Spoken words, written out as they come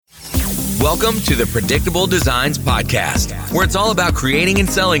Welcome to the Predictable Designs Podcast, where it's all about creating and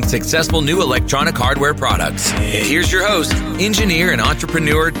selling successful new electronic hardware products. And here's your host, engineer and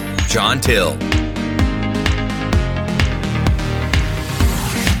entrepreneur, John Till.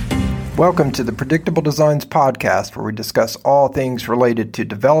 Welcome to the Predictable Designs Podcast, where we discuss all things related to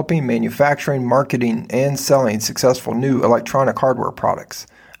developing, manufacturing, marketing, and selling successful new electronic hardware products.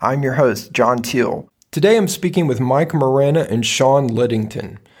 I'm your host, John Till. Today I'm speaking with Mike Morena and Sean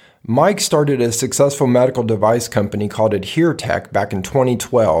Liddington. Mike started a successful medical device company called AdhereTech back in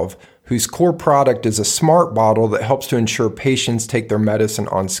 2012, whose core product is a smart bottle that helps to ensure patients take their medicine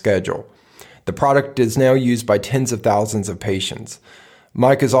on schedule. The product is now used by tens of thousands of patients.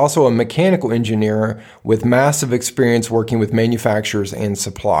 Mike is also a mechanical engineer with massive experience working with manufacturers and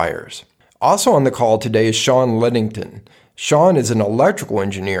suppliers. Also on the call today is Sean Liddington. Sean is an electrical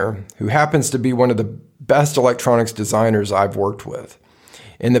engineer who happens to be one of the best electronics designers I've worked with.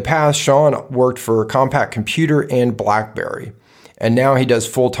 In the past, Sean worked for Compaq Computer and BlackBerry, and now he does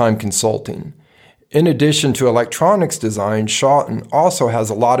full-time consulting. In addition to electronics design, Sean also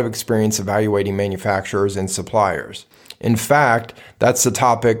has a lot of experience evaluating manufacturers and suppliers. In fact, that's the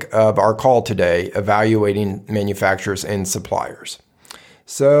topic of our call today, evaluating manufacturers and suppliers.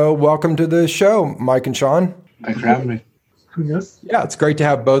 So welcome to the show, Mike and Sean. Thanks for having me. Yes. Yeah, it's great to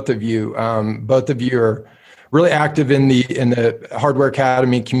have both of you. Both of you are really active in the Hardware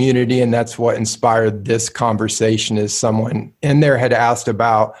Academy community, and that's what inspired this conversation. Is someone in there had asked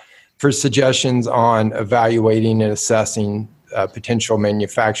for suggestions on evaluating and assessing potential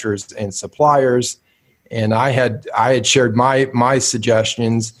manufacturers and suppliers, and I had shared my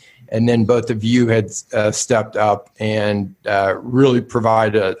suggestions, and then both of you had stepped up and really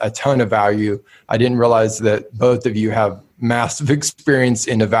provided a ton of value. I didn't realize that both of you have massive experience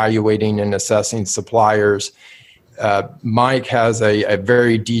in evaluating and assessing suppliers. Mike has a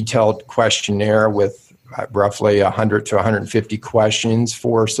very detailed questionnaire with roughly 100 to 150 questions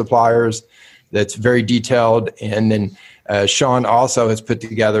for suppliers that's very detailed. And then Sean also has put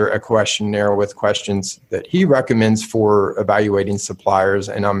together a questionnaire with questions that he recommends for evaluating suppliers.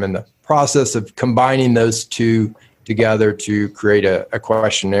 And I'm in the process of combining those two together to create a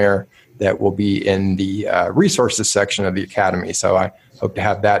questionnaire that will be in the resources section of the Academy. So I hope to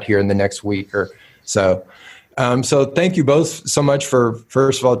have that here in the next week or so. So thank you both so much for,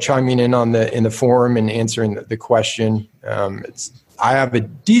 first of all, chiming in in the forum and answering the question. I have a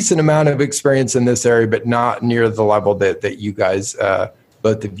decent amount of experience in this area, but not near the level that you guys,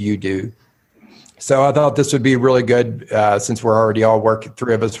 both of you do. So I thought this would be really good since we're already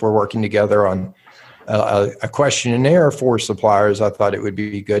three of us were working together on a questionnaire for suppliers. I thought it would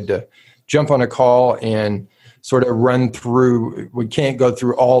be good to jump on a call and sort of run through. We can't go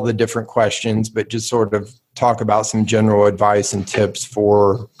through all the different questions, but just sort of talk about some general advice and tips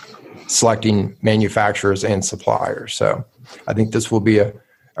for selecting manufacturers and suppliers. So I think this will be a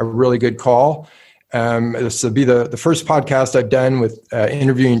really good call. This will be the first podcast I've done with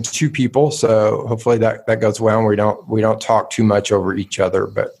interviewing two people. So hopefully that goes well. And we don't talk too much over each other,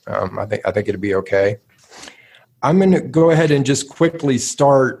 but I think it'll be okay. I'm going to go ahead and just quickly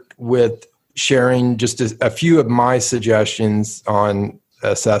start with sharing just a few of my suggestions on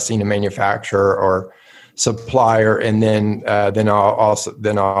assessing a manufacturer or supplier, and then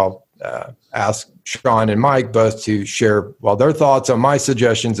I'll ask Sean and Mike both to share their thoughts on my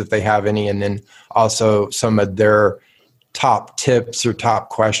suggestions if they have any, and then also some of their top tips or top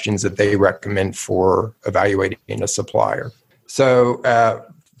questions that they recommend for evaluating a supplier. So,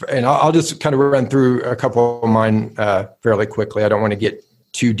 and I'll just kind of run through a couple of mine fairly quickly. I don't want to get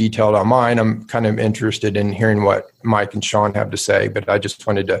too detailed on mine. I'm kind of interested in hearing what Mike and Sean have to say, but I just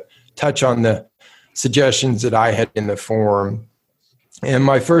wanted to touch on the suggestions that I had in the forum. And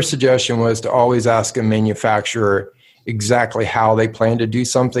my first suggestion was to always ask a manufacturer exactly how they plan to do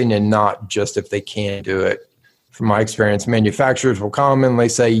something and not just if they can do it. From my experience, manufacturers will commonly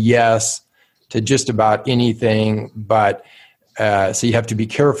say yes to just about anything, but so you have to be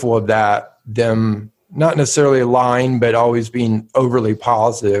careful of that, them not necessarily lying, but always being overly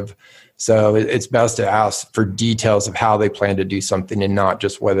positive. So it's best to ask for details of how they plan to do something and not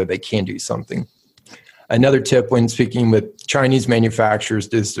just whether they can do something. Another tip when speaking with Chinese manufacturers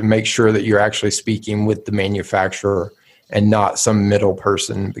is to make sure that you're actually speaking with the manufacturer and not some middle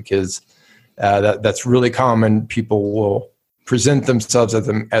person, because that's really common. People will present themselves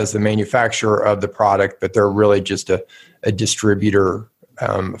as the manufacturer of the product, but they're really just a distributor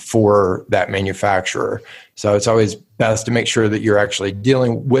for that manufacturer. So it's always best to make sure that you're actually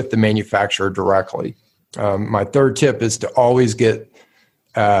dealing with the manufacturer directly. My third tip is to always get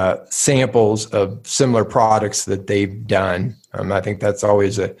samples of similar products that they've done. I think that's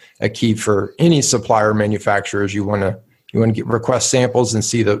always a key for any supplier manufacturers. You want to request samples and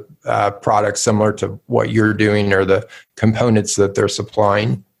see the products similar to what you're doing or the components that they're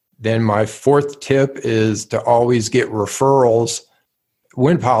supplying. Then my fourth tip is to always get referrals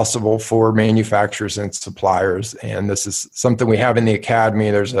when possible for manufacturers and suppliers. And this is something we have in the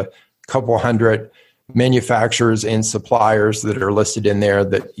Academy. There's a couple hundred manufacturers and suppliers that are listed in there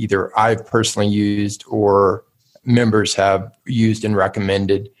that either I've personally used or members have used and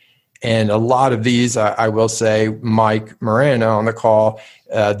recommended. And a lot of these, I will say, Mike Moreno on the call,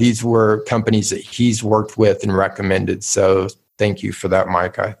 these were companies that he's worked with and recommended. So thank you for that,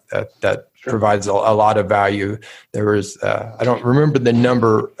 Mike. That Sure. provides a lot of value. There was, I don't remember the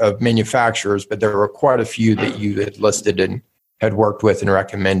number of manufacturers, but there were quite a few that you had listed and had worked with and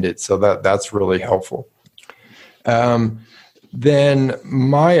recommended. So that's really helpful. Then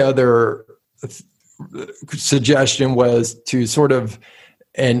my other suggestion was to sort of,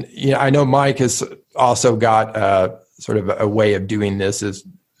 and I know Mike has also got sort of a way of doing this, is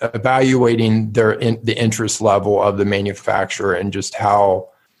evaluating the interest level of the manufacturer and just how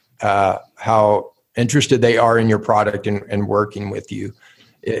interested they are in your product and working with you.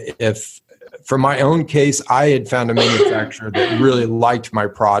 If for my own case, I had found a manufacturer that really liked my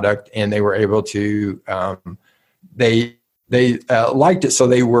product and they were able to, they liked it, so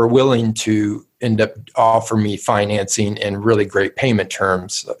they were willing to end up offer me financing and really great payment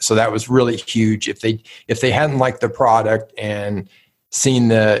terms. So that was really huge. If they hadn't liked the product and seen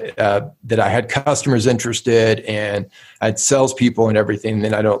that I had customers interested and I had salespeople and everything,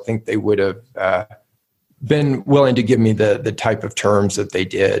 then I don't think they would have been willing to give me the type of terms that they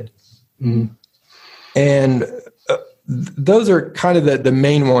did. Mm-hmm. And those are kind of the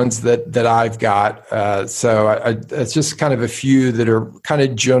main ones that I've got. It's just kind of a few that are kind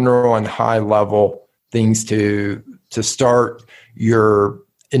of general and high level things to start your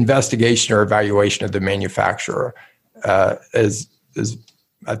investigation or evaluation of the manufacturer. As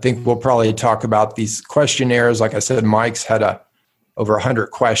I think we'll probably talk about these questionnaires. Like I said, Mike's had over 100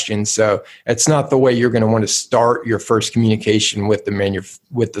 questions. So it's not the way you're going to want to start your first communication with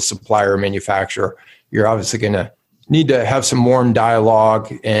the supplier or manufacturer. You're obviously going to need to have some warm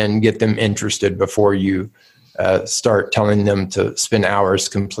dialogue and get them interested before you start telling them to spend hours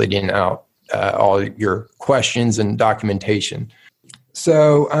completing out all your questions and documentation.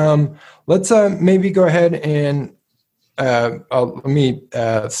 So let's maybe go ahead and let me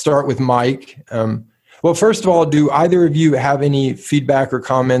start with Mike. Well, first of all, do either of you have any feedback or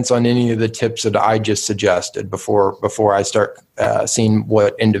comments on any of the tips that I just suggested before I start seeing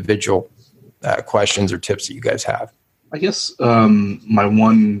what individual questions or tips that you guys have? I guess my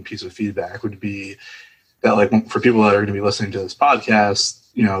one piece of feedback would be that, like, for people that are going to be listening to this podcast,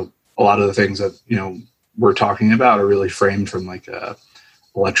 a lot of the things that we're talking about are really framed from like a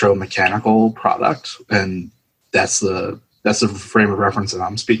electromechanical product, and that's the frame of reference that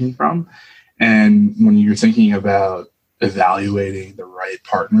I'm speaking from. And when you're thinking about evaluating the right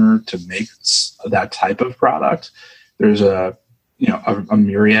partner to make that type of product, there's a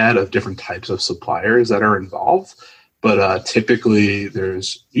myriad of different types of suppliers that are involved. But typically,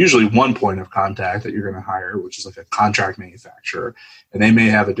 there's usually one point of contact that you're going to hire, which is like a contract manufacturer, and they may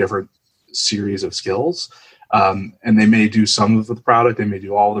have a different series of skills, and they may do some of the product, they may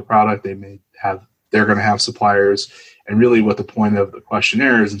do all of the product, they're going to have suppliers. And really, what the point of the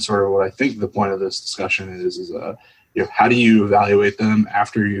questionnaire is, and sort of what I think the point of this discussion is how do you evaluate them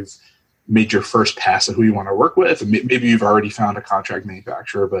after you've made your first pass at who you want to work with? And maybe you've already found a contract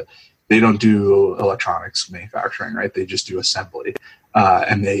manufacturer, but they don't do electronics manufacturing, right? They just do assembly,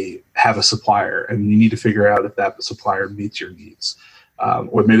 and they have a supplier, and you need to figure out if that supplier meets your needs,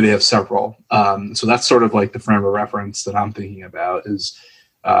 or maybe they have several. So that's sort of like the frame of reference that I'm thinking about is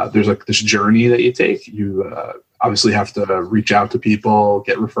there's like this journey that you take. You obviously have to reach out to people,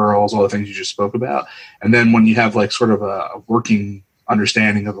 get referrals, all the things you just spoke about. And then when you have like sort of a working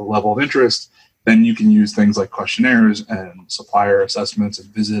understanding of the level of interest, then you can use things like questionnaires and supplier assessments and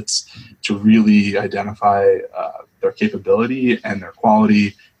visits to really identify their capability and their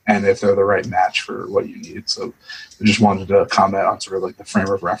quality and if they're the right match for what you need. So I just wanted to comment on sort of like the frame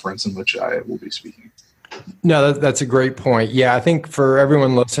of reference in which I will be speaking. No, that's a great point. Yeah, I think for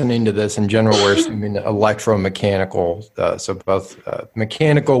everyone listening to this in general, we're assuming electromechanical. So both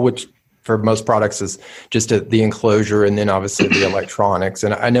mechanical, which for most products is just the enclosure, and then obviously the electronics.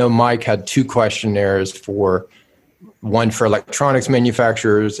 And I know Mike had two questionnaires, one for electronics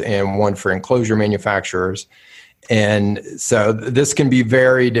manufacturers and one for enclosure manufacturers. And so this can be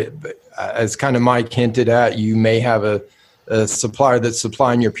varied. As kind of Mike hinted at, you may have a supplier that's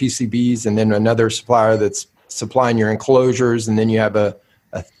supplying your PCBs and then another supplier that's supplying your enclosures, and then you have a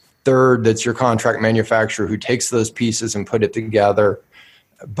third that's your contract manufacturer who takes those pieces and put it together.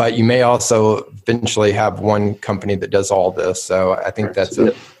 But you may also eventually have one company that does all this. So I think that's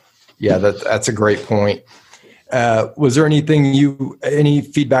a great point. Was there any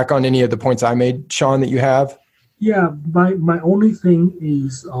feedback on any of the points I made, Sean, that you have? Yeah, my only thing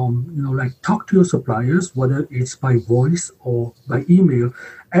is, talk to your suppliers, whether it's by voice or by email,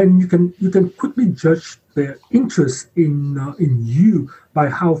 and you can quickly judge their interest in you by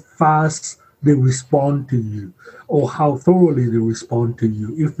how fast they respond to you or how thoroughly they respond to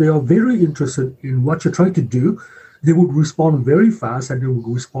you. If they are very interested in what you're trying to do, they would respond very fast and they would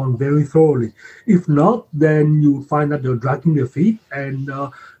respond very thoroughly. If not, then you will find that they're dragging their feet, and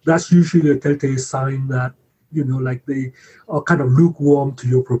that's usually a telltale sign that they are kind of lukewarm to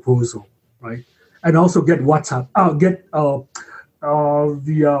your proposal, right? And also get WhatsApp, get the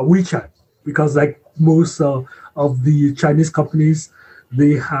WeChat, because like most of the Chinese companies,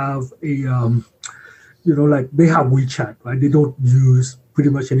 they have they have WeChat, right? They don't use pretty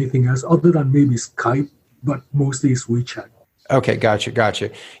much anything else other than maybe Skype, but mostly it's WeChat. Okay,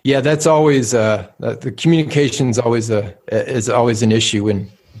 gotcha. Yeah, that's always the communication is always an issue when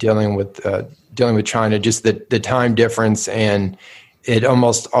dealing with China. Just the time difference, and it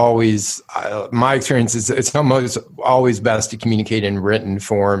almost always. My experience is it's almost always best to communicate in written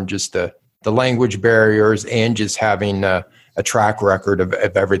form. Just the language barriers and just having a track record of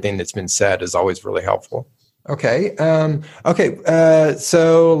everything that's been said is always really helpful. Okay.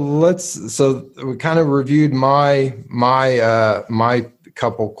 So we kind of reviewed my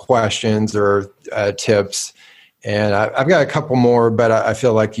couple questions or tips, and I've got a couple more, but I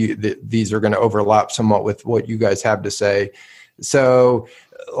feel like these are going to overlap somewhat with what you guys have to say. So,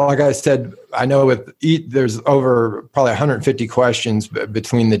 like I said, I know there's over probably 150 questions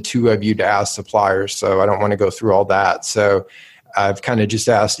between the two of you to ask suppliers, so I don't want to go through all that. So I've kind of just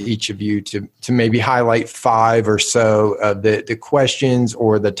asked each of you to maybe highlight 5 or so of the questions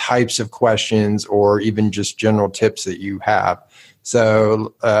or the types of questions or even just general tips that you have.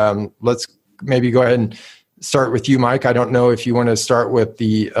 So let's maybe go ahead and start with you, Mike. I don't know if you want to start with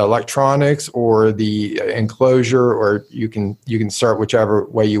the electronics or the enclosure, or you can start whichever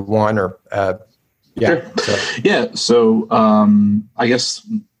way you want. Or Sure. So I guess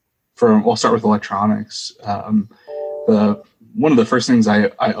we'll start with electronics. One of the first things I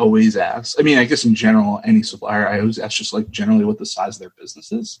always ask, I guess in general, any supplier, I always ask just like generally what the size of their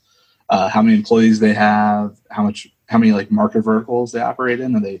business is, how many employees they have, how many like market verticals they operate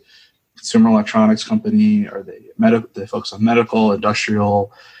in. Are they a consumer electronics company? Are they they focus on medical,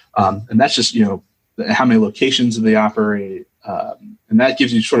 industrial? And that's just, how many locations do they operate? And that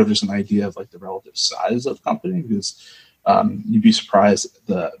gives you sort of just an idea of like the relative size of the company, because you'd be surprised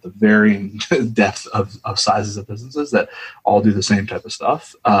the varying depth of sizes of businesses that all do the same type of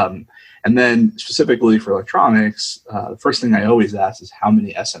stuff. And then specifically for electronics, the first thing I always ask is how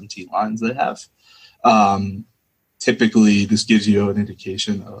many SMT lines they have. Typically, this gives you an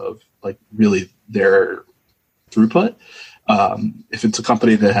indication of like really their throughput. If it's a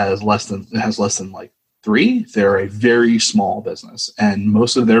company that has less than like 3, they're a very small business, and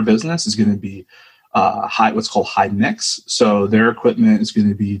most of their business is going to be what's called high mix. So their equipment is going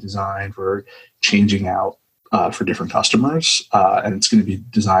to be designed for changing out for different customers, and it's going to be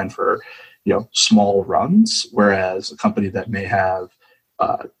designed for small runs. Whereas a company that may have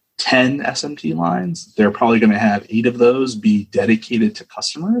 10 SMT lines, they're probably going to have 8 of those be dedicated to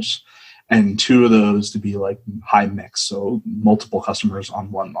customers, and 2 of those to be like high mix, so multiple customers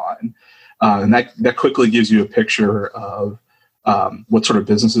on one line. And that quickly gives you a picture of what sort of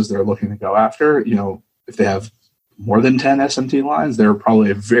businesses they're looking to go after. If they have more than 10 SMT lines, they're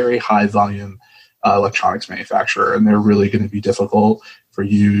probably a very high volume electronics manufacturer, and they're really going to be difficult for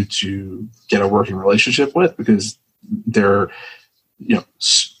you to get a working relationship with, because they're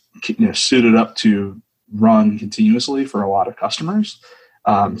suited up to run continuously for a lot of customers.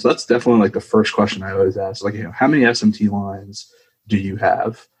 So that's definitely like the first question I always ask, like, how many SMT lines do you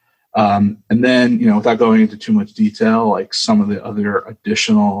have? And then, without going into too much detail, like some of the other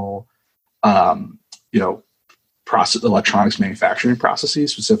additional, electronics manufacturing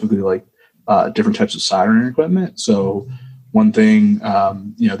processes, specifically like different types of soldering equipment. So one thing,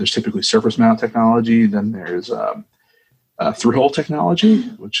 there's typically surface mount technology. Then there's through-hole technology,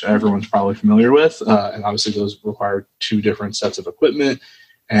 which everyone's probably familiar with. And obviously those require 2 different sets of equipment.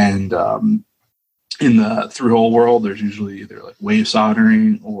 And in the through-hole world, there's usually either like wave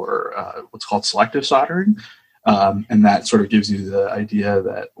soldering or what's called selective soldering. And that sort of gives you the idea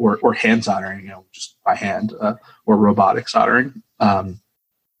that, or hand soldering, just by hand, or robotic soldering.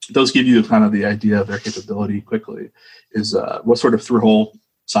 those give you kind of the idea of their capability quickly. Is what sort of through-hole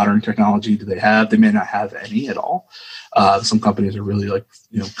soldering technology do they have? They may not have any at all. Some companies are really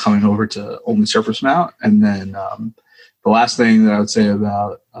coming over to only surface mount. And then the last thing that I would say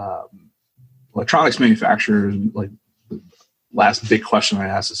about electronics manufacturers, like the last big question I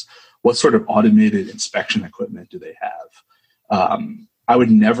ask is, what sort of automated inspection equipment do they have? I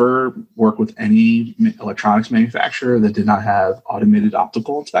would never work with any electronics manufacturer that did not have automated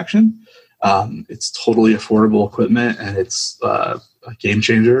optical inspection. It's totally affordable equipment, and it's a game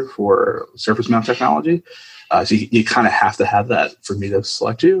changer for surface mount technology. So you kind of have to have that for me to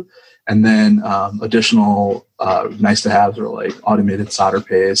select you. And then additional nice to haves are like automated solder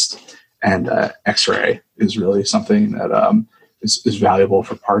paste and X-ray is really something that is valuable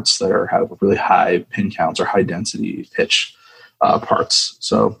for parts that have really high pin counts or high density pitch parts.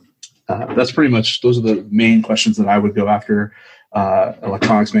 So that's pretty much, those are the main questions that I would go after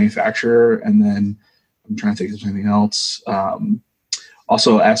electronics manufacturer. And then I'm trying to think if there's anything else.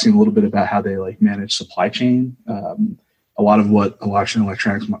 Also asking a little bit about how they manage supply chain. A lot of what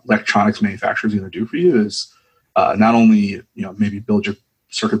electronics manufacturers are going to do for you is not only maybe build your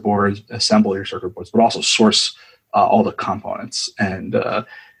circuit boards, assemble your circuit boards, but also source all the components. And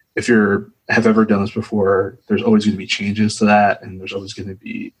if you have ever done this before, there's always going to be changes to that, and there's always going to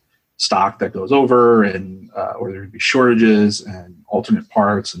be stock that goes over, and or there would be shortages and alternate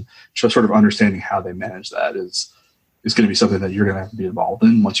parts, and just sort of understanding how they manage that is going to be something that you're going to have to be involved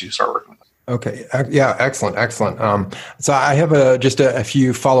in once you start working with it. Okay. Yeah. Excellent. So I have just a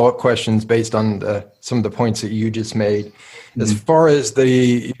few follow-up questions based on some of the points that you just made. Mm-hmm. As far as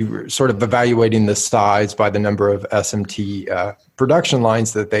the sort of evaluating the size by the number of SMT production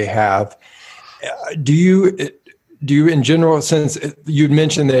lines that they have, do you in general, since you'd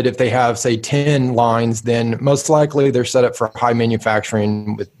mentioned that if they have, say, 10 lines, then most likely they're set up for high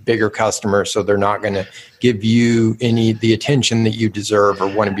manufacturing with bigger customers, so they're not going to give you the attention that you deserve or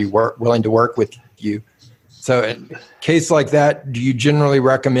want to be willing to work with you. So in a case like that, do you generally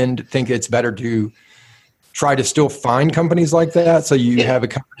think it's better to try to still find companies like that so you have a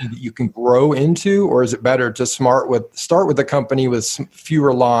company that you can grow into, or is it better to start with a company with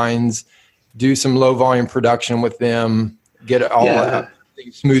fewer lines, do some low volume production with them, get it all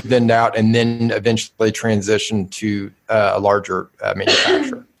smoothed out, and then eventually transition to a larger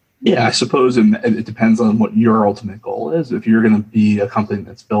manufacturer? Yeah, I suppose it depends on what your ultimate goal is. If you're going to be a company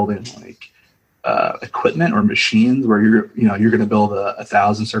that's building equipment or machines where you're going to build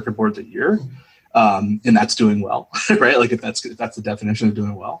 1,000 circuit boards a year, and that's doing well, right? Like if that's the definition of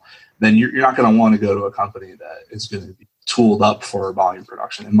doing well, then you're not going to want to go to a company that is going to be tooled up for volume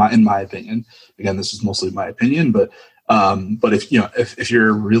production. In my opinion, again, this is mostly my opinion, but if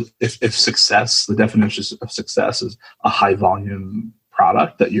success, the definition of success is a high volume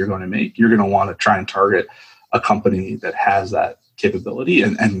product that you're going to make, you're going to want to try and target a company that has that capability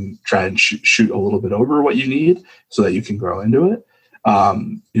and try and shoot a little bit over what you need so that you can grow into it.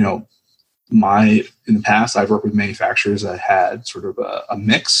 In the past, I've worked with manufacturers that had sort of a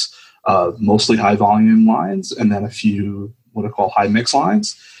mix of mostly high volume lines and then a few what I call high mix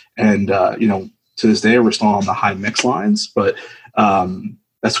lines. And, to this day, we're still on the high mix lines, but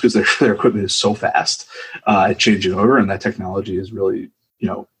that's because their equipment is so fast at changing over, and that technology is really,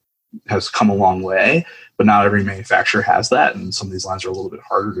 has come a long way, but not every manufacturer has that. And some of these lines are a little bit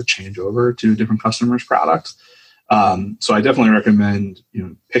harder to change over to different customers' products. So I definitely recommend,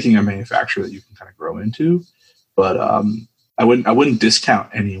 picking a manufacturer that you can kind of grow into, but I wouldn't discount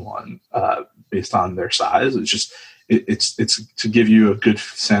anyone based on their size. It's just it's to give you a good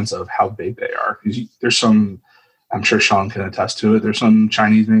sense of how big they are. There's some, I'm sure Sean can attest to it, there's some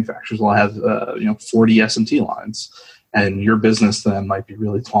Chinese manufacturers will have 40 SMT lines, and your business then might be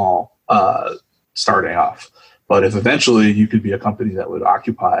really small starting off. But if eventually you could be a company that would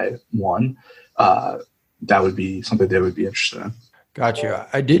occupy one, that would be something they would be interested in. Gotcha.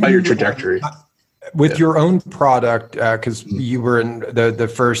 By your trajectory. With your own product, because you were in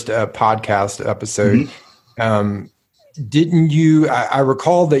the first podcast episode, didn't you? I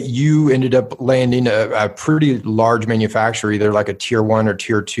recall that you ended up landing a pretty large manufacturer, either like a tier 1 or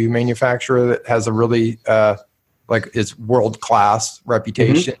tier 2 manufacturer that has a really is world class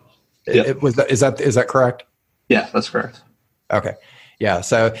reputation. Is that correct? Yeah, that's correct. Okay. Yeah.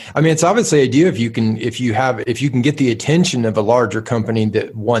 So, I mean, it's obviously ideal if you can get the attention of a larger company,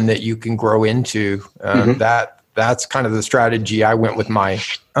 that you can grow into. That's kind of the strategy I went with my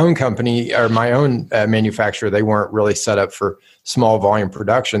own company or my own manufacturer. They weren't really set up for small volume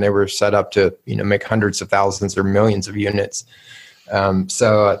production. They were set up to, make hundreds of thousands or millions of units.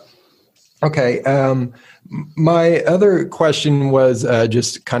 So Okay. My other question was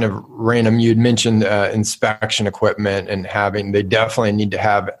just kind of random. You'd mentioned inspection equipment and they definitely need to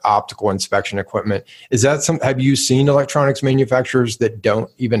have optical inspection equipment. Is that have you seen electronics manufacturers that don't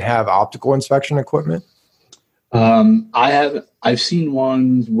even have optical inspection equipment? I've seen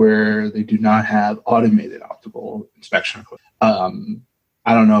ones where they do not have automated optical inspection equipment.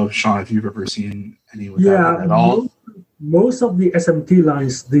 I don't know, Sean, if you've ever seen any with that at all. Most of the SMT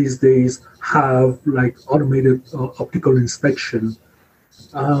lines these days have like automated optical inspection.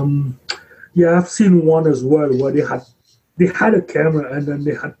 I've seen one as well where they had a camera and then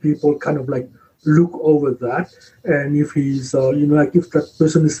they had people kind of like look over that, and if he's if that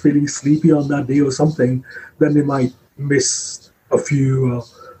person is feeling sleepy on that day or something, then they might miss a few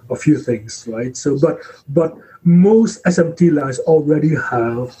things, right? So, but most SMT lines already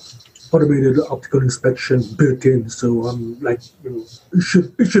have automated optical inspection built in. So it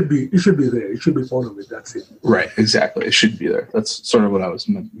should be there. It should be part of it. That's it. Right. Exactly. It should be there. That's sort of what I was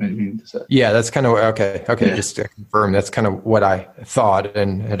meaning to say. Yeah, that's kind of okay. Yeah. Just to confirm, that's kind of what I thought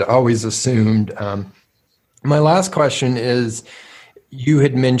and had always assumed. My last question is, you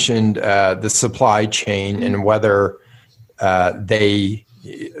had mentioned the supply chain and whether there's,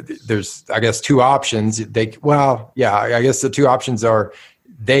 I guess, two options. I guess the two options are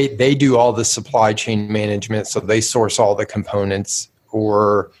they do all the supply chain management, so they source all the components,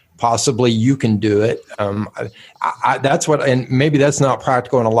 or possibly you can do it. That's what, and maybe that's not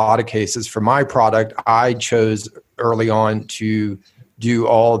practical in a lot of cases. For my product, I chose early on to do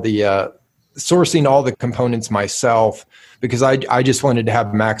all the sourcing all the components myself, because I just wanted to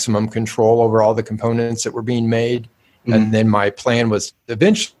have maximum control over all the components that were being made. Mm-hmm. And then my plan was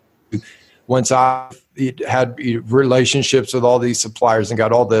eventually, once I had relationships with all these suppliers and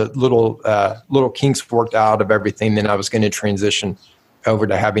got all the little kinks worked out of everything, then I was going to transition over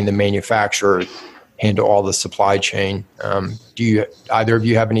to having the manufacturer handle all the supply chain. Do either of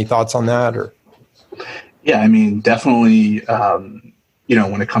you have any thoughts on that? Or? Yeah, I mean, definitely,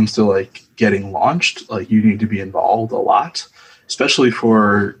 when it comes to like getting launched, like you need to be involved a lot, especially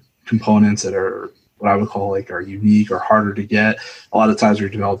for components that are what I would call like are unique or harder to get. A lot of times you're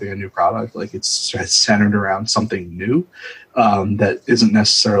developing a new product, like it's centered around something new that isn't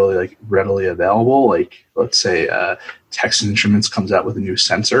necessarily like readily available. Like let's say Texas Instruments comes out with a new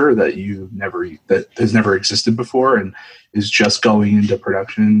sensor that that has never existed before and is just going into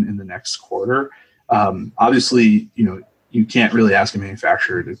production in the next quarter. Obviously, you can't really ask a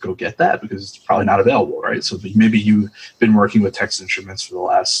manufacturer to go get that because it's probably not available, right? So maybe you've been working with Texas Instruments for the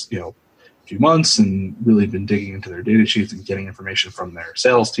last, few months and really been digging into their data sheets and getting information from their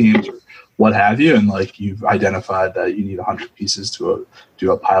sales teams or what have you. And like you've identified that you need 100 pieces to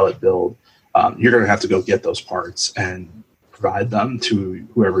do a pilot build. You're going to have to go get those parts and provide them to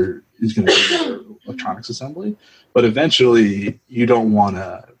whoever is going to do your electronics assembly. But eventually you don't want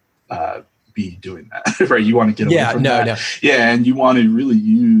to be doing that, right? You want to get away from that. No. Yeah, and you want to really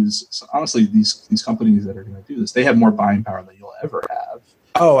use, honestly, these companies that are going to do this, they have more buying power than you'll ever have.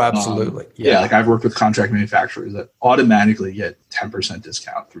 Oh, absolutely. Yeah, like I've worked with contract manufacturers that automatically get 10%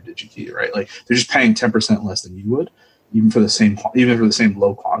 discount through DigiKey, right? Like they're just paying 10% less than you would, even for the same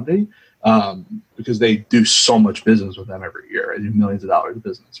low quantity, because they do so much business with them every year. They do millions of dollars of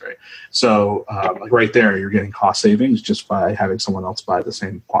business, right? So, like right there, you're getting cost savings just by having someone else buy the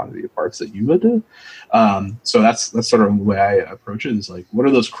same quantity of parts that you would do. So that's sort of the way I approach it. Is like, what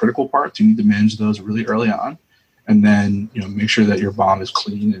are those critical parts? You need to manage those really early on. And then, make sure that your BOM is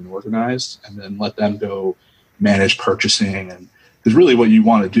clean and organized, and then let them go manage purchasing. And because really what you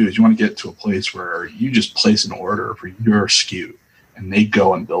want to do is you want to get to a place where you just place an order for your SKU and they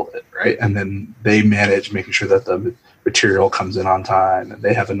go and build it, right? And then they manage making sure that the material comes in on time and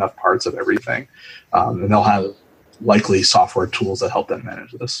they have enough parts of everything. And they'll have likely software tools that help them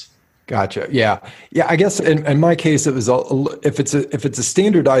manage this. Gotcha. Yeah. I guess in my case, it was if it's a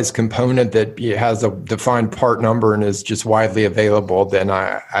standardized component that has a defined part number and is just widely available, then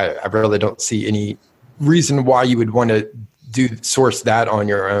I really don't see any reason why you would want to source that on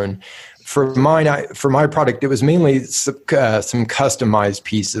your own. For my product, it was mainly some customized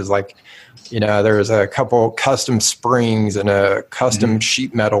pieces. Like, there was a couple custom springs and a custom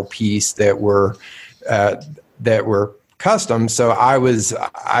sheet metal piece that were custom. So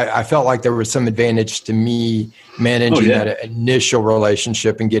I felt like there was some advantage to me managing that initial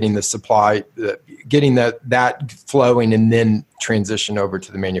relationship and getting the supply, getting that flowing, and then transition over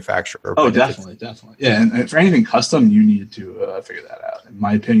to the manufacturer. Oh, definitely. Yeah. And for anything custom, you need to figure that out. In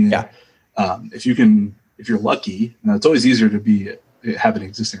my opinion, if you're lucky, now it's always easier to be have an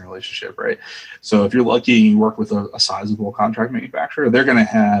existing relationship, right? So if you're lucky and you work with a sizable contract manufacturer, they're going to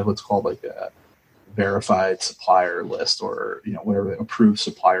have what's called like a verified supplier list, or whatever, approved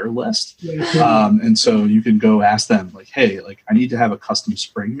supplier list. And so you can go ask them like, hey, like I need to have a custom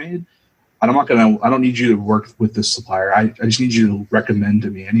spring made. I don't need you to work with this supplier. I just need you to recommend to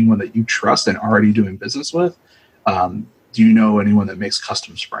me anyone that you trust and already doing business with. Do you know anyone that makes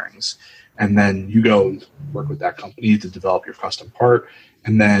custom springs? And then you go work with that company to develop your custom part.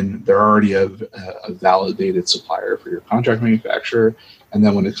 And then they're already a validated supplier for your contract manufacturer. And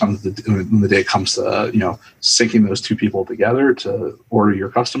then when the day comes to syncing those two people together to order your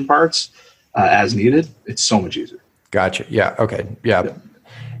custom parts as needed, it's so much easier. Gotcha. Yeah. Okay. Yeah.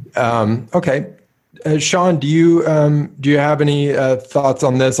 Okay. Sean, do you have any thoughts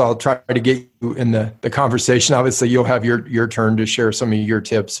on this? I'll try to get you in the conversation. Obviously, you'll have your turn to share some of your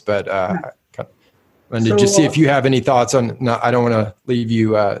tips, but and to just see if you have any thoughts on. No, I don't want to leave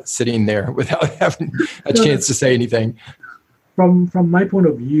you sitting there without having a chance to say anything. From my point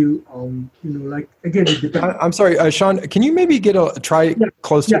of view, like again, it depends. I'm sorry, Sean. Can you maybe try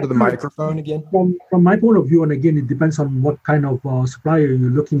closer to the microphone again? From my point of view, and again, it depends on what kind of supplier you're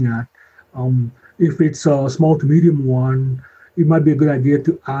looking at. If it's a small to medium one, it might be a good idea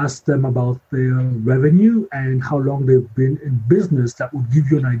to ask them about their revenue and how long they've been in business. That would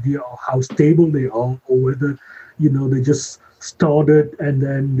give you an idea of how stable they are, or whether, they just started and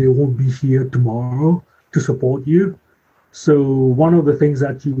then they won't be here tomorrow to support you. So one of the things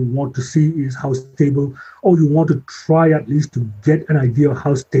that you want to see is how stable, or you want to try at least to get an idea of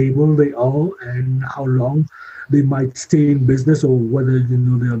how stable they are and how long they might stay in business, or whether,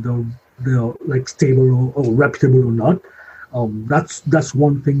 they're like stable or reputable or not. That's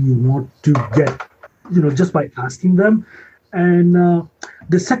one thing you want to get, just by asking them. And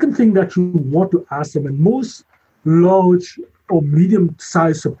the second thing that you want to ask them, and most large or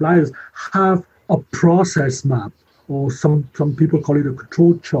medium-sized suppliers have a process map, or some people call it a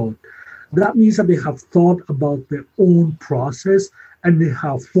control chart. That means that they have thought about their own process and they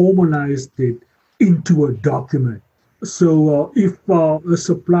have formalized it into a document. So if a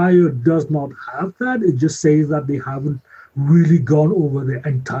supplier does not have that, it just says that they haven't really gone over the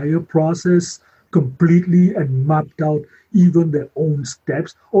entire process completely and mapped out even their own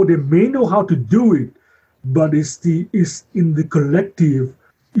steps, or they may know how to do it, but it's in the collective,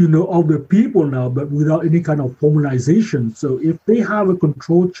 of the people now, but without any kind of formalization. So if they have a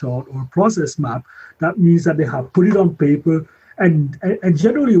control chart or a process map, that means that they have put it on paper. And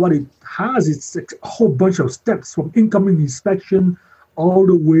generally what it has, it's a whole bunch of steps, from incoming inspection all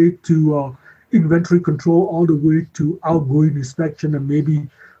the way to inventory control, all the way to outgoing inspection, and maybe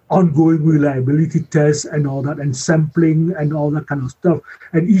ongoing reliability tests and all that, and sampling and all that kind of stuff.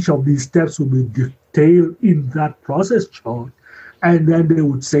 And each of these steps will be detailed in that process chart. And then they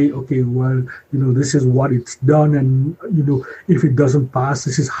would say, okay, well, this is what it's done. And, if it doesn't pass,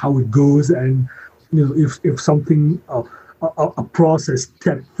 this is how it goes. And, if something, a process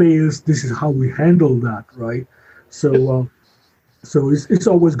step fails, this is how we handle that, right? So it's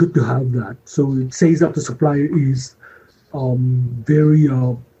always good to have that. So it says that the supplier is very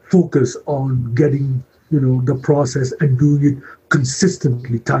focused on getting, the process and doing it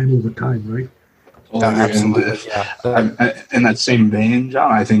consistently time over time, right? Absolutely. In that same vein,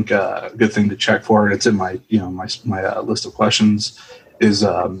 John, I think a good thing to check for, and it's in my my list of questions, is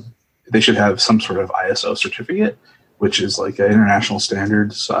they should have some sort of ISO certificate, which is like an international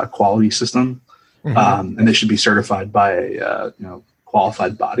standards quality system, and they should be certified by a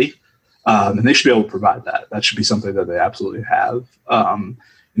qualified body, and they should be able to provide that. That should be something that they absolutely have.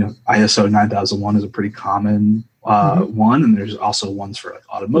 ISO 9001 is a pretty common one, and there's also ones for like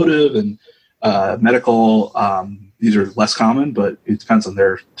automotive and medical. These are less common, but it depends on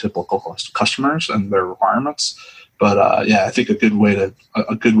their typical customers and their requirements. But I think a good way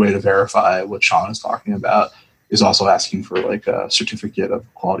to verify what Sean is talking about is also asking for like a certificate of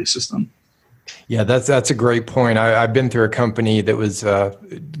quality system. Yeah, that's a great point. I've been through a company that was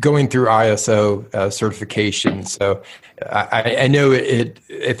going through ISO certification. So I know it.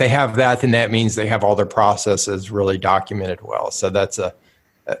 If they have that, then that means they have all their processes really documented well. So that's a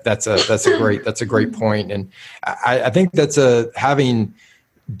great point. And I think having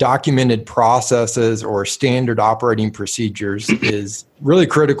documented processes or standard operating procedures is really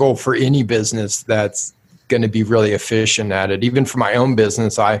critical for any business that's going to be really efficient at it. Even for my own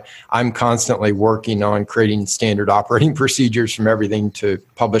business, I'm constantly working on creating standard operating procedures, from everything to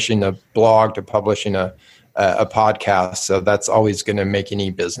publishing a blog to publishing a podcast. So that's always going to make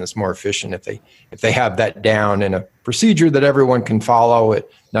any business more efficient if they have that down in a procedure that everyone can follow.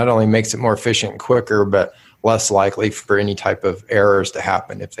 It not only makes it more efficient and quicker, but less likely for any type of errors to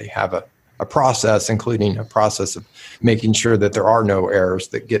happen if they have a process, including a process of making sure that there are no errors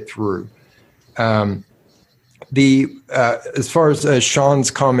that get through. As far as Sean's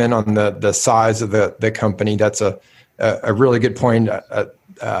comment on the size of the company, that's a really good point.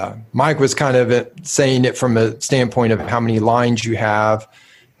 Mike was kind of saying it from a standpoint of how many lines you have.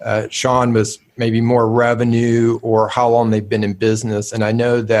 Sean was maybe more revenue or how long they've been in business. And I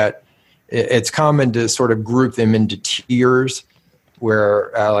know that it's common to sort of group them into tiers where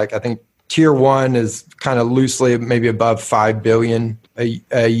like I think tier 1 is kind of loosely maybe above 5 billion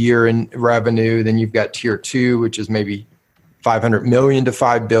a year in revenue. Then you've got tier 2, which is maybe 500 million to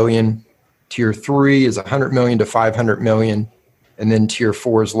 5 billion. Tier 3 is 100 million to 500 million. And then tier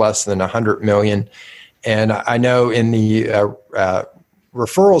 4 is less than 100 million. And I know in the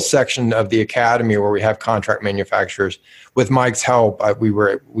referral section of the academy where we have contract manufacturers, with Mike's help,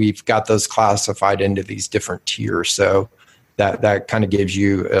 we've got those classified into these different tiers. So that kind of gives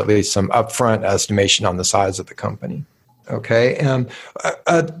you at least some upfront estimation on the size of the company. Okay.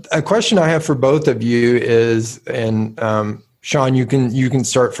 A question I have for both of you is, and Sean, you can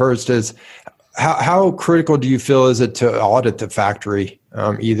start first, is how critical do you feel is it to audit the factory?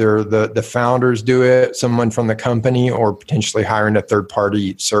 Either the founders do it, someone from the company, or potentially hiring a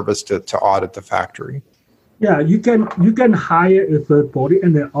third-party service to audit the factory? Yeah, you can hire a third party,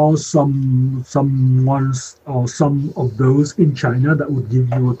 and there are some ones or some of those in China that would give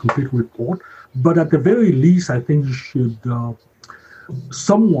you a complete report. But at the very least, I think you should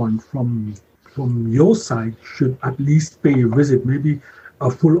someone from your side should at least pay a visit. Maybe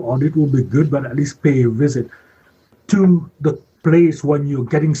a full audit will be good, but at least pay a visit to the place when you're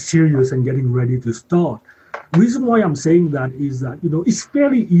getting serious and getting ready to start. Reason why I'm saying that is that, it's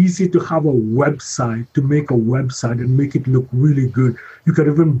fairly easy to have a website, to make a website and make it look really good. You can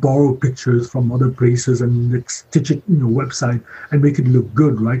even borrow pictures from other places and stitch it in your website and make it look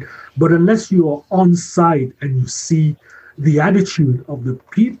good, right? But unless you are on site and you see the attitude of the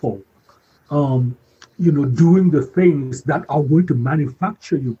people, doing the things that are going to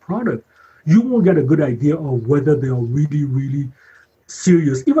manufacture your product, you won't get a good idea of whether they are really, really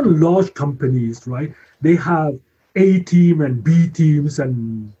serious. Even large companies, right? They have A team and B teams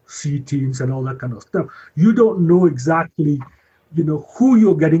and C teams and all that kind of stuff. You don't know exactly, who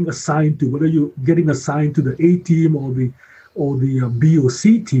you're getting assigned to, whether you're getting assigned to the A team or the B or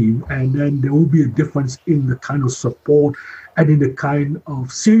C team, and then there will be a difference in the kind of support and in the kind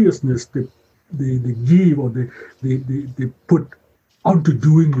of seriousness that they give or they put onto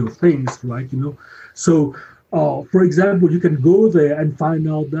doing your things, right? So. For example, you can go there and find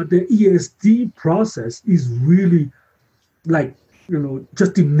out that the ESD process is really like,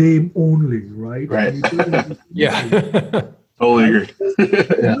 just in name only, right? Right. Yeah. Totally agree.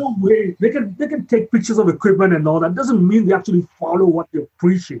 Yeah. No way. They can take pictures of equipment and all that. Doesn't mean they actually follow what you're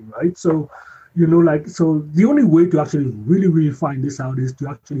preaching, right? So, so the only way to actually really, really find this out is to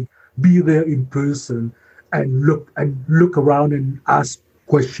actually be there in person and look around and ask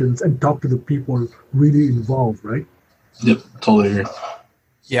questions and talk to the people really involved, right? Yep, totally agree.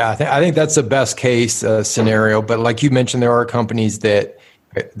 Yeah, I think that's the best case scenario. But like you mentioned, there are companies that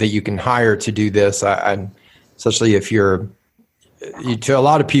you can hire to do this. Especially if to a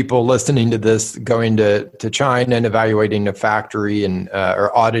lot of people listening to this, going to China and evaluating a factory and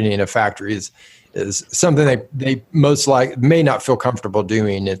or auditing a factory is something they most may not feel comfortable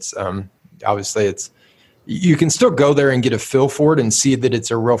doing. It's obviously you can still go there and get a feel for it and see that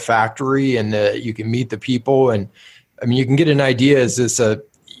it's a real factory and that you can meet the people. And I mean, you can get an idea, is this or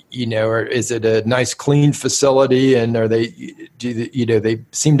is it a nice clean facility? And they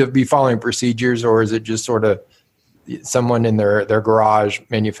seem to be following procedures, or is it just sort of someone in their garage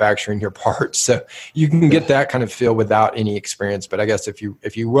manufacturing your parts? So you can get that kind of feel without any experience. But I guess if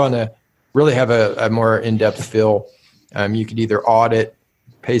you want to really have a more in-depth feel, you could either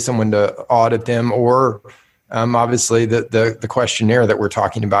pay someone to audit them, or obviously the questionnaire that we're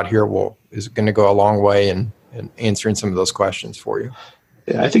talking about here is going to go a long way in answering some of those questions for you.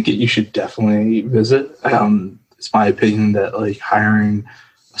 Yeah, I think you should definitely visit. It's my opinion that like hiring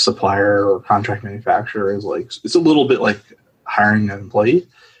a supplier or contract manufacturer is it's a little bit like hiring an employee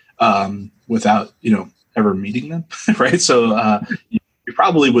without ever meeting them, right? So you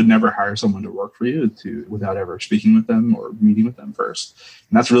probably would never hire someone to work for you without ever speaking with them or meeting with them first.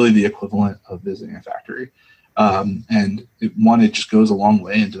 And that's really the equivalent of visiting a factory. And it just goes a long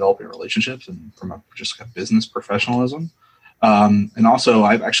way in developing relationships and from just a business professionalism. And also,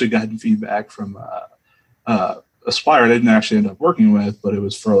 I've actually gotten feedback from a supplier I didn't actually end up working with, but it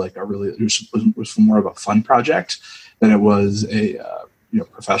was for it was for more of a fun project than it was a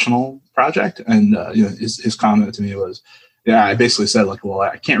professional project. And his comment to me was, yeah, I basically said like, well,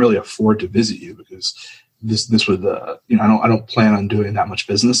 I can't really afford to visit you because this would I don't plan on doing that much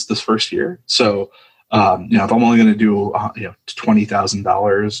business this first year. So if I'm only going to do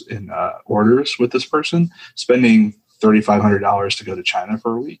 $20,000 in orders with this person, spending $3,500 to go to China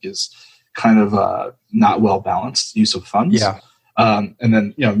for a week is kind of not well balanced use of funds. Yeah. And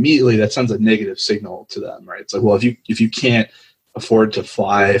then immediately that sends a negative signal to them, right? It's like, well, if you can't afford to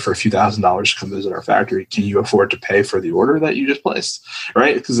fly for a few $1,000s to come visit our factory, can you afford to pay for the order that you just placed,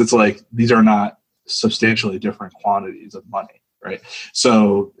 right? Because it's like these are not substantially different quantities of money, right?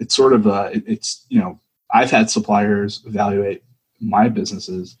 So it's sort of I've had suppliers evaluate my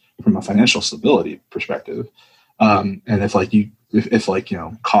businesses from a financial stability perspective, and if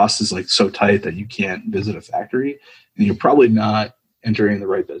cost is like so tight that you can't visit a factory, then you're probably not entering the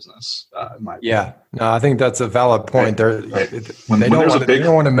right business. Yeah, no, I think that's a valid point. Right. They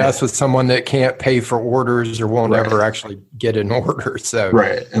don't want to mess with someone that can't pay for orders or won't ever actually get an order. So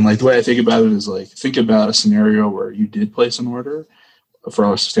right, and like the way I think about it is like think about a scenario where you did place an order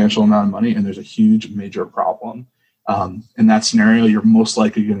for a substantial amount of money, and there's a huge major problem. In that scenario, you're most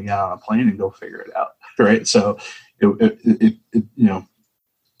likely going to get on a plane and go figure it out, right? So it's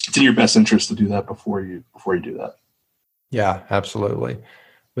in your best interest to do that before you do that. Yeah, absolutely.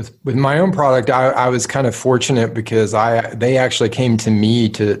 With my own product, I was kind of fortunate because they actually came to me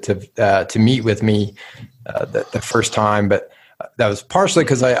to meet with me the first time, but that was partially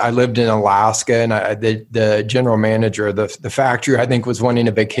because I lived in Alaska, and the general manager of the factory, I think, was wanting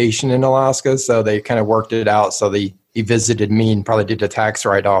a vacation in Alaska, so they kind of worked it out. So he visited me and probably did a tax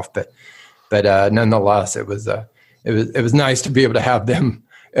write-off, but nonetheless, it was nice to be able to have them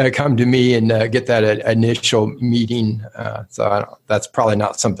come to me and get that initial meeting. So that's probably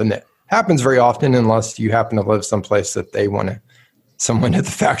not something that happens very often unless you happen to live someplace that someone at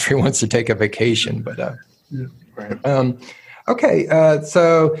the factory wants to take a vacation. But right. Okay,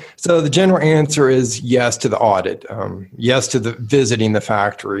 so the general answer is yes to the audit, yes to the visiting the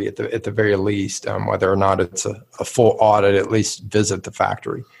factory at the very least, whether or not it's a full audit, at least visit the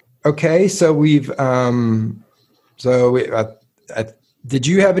factory. Okay, so did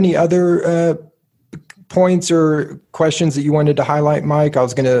you have any other points or questions that you wanted to highlight, Mike? I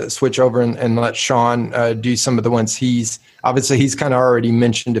was going to switch over and let Sean do some of the ones he's kind of already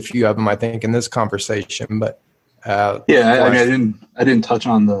mentioned a few of them, I think, in this conversation, but. I didn't touch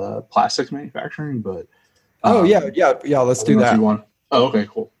on the plastics manufacturing, but let's do that. Oh, okay,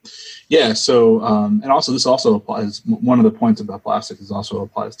 cool. Yeah, so and also this also applies. One of the points about plastic also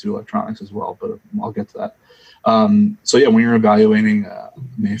applies to electronics as well, but I'll get to that. When you're evaluating a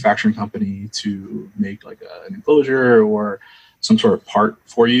manufacturing company to make like an enclosure or some sort of part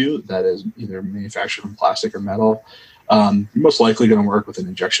for you that is either manufactured from plastic or metal, you're most likely going to work with an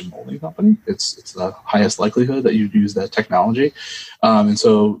injection molding company. It's the highest likelihood that you'd use that technology. And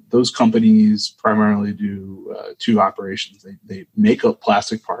so those companies primarily do two operations. They make up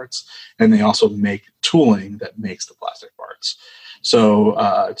plastic parts, and they also make tooling that makes the plastic parts.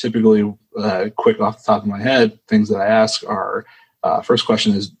 So typically, quick off the top of my head, things that I ask are, first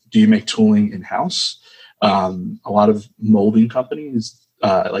question is, do you make tooling in-house? A lot of molding companies,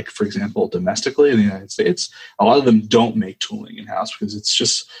 like for example, domestically in the United States, a lot of them don't make tooling in-house because it's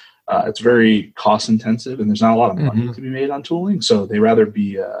just it's very cost intensive and there's not a lot of money to be made on tooling. So they rather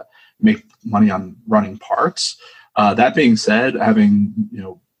make money on running parts. That being said, having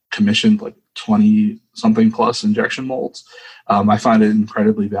commissioned like 20 something plus injection molds, I find it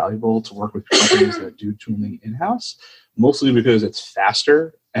incredibly valuable to work with companies that do tooling in-house, mostly because it's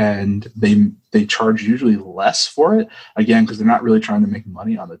faster and they charge usually less for it, again, because they're not really trying to make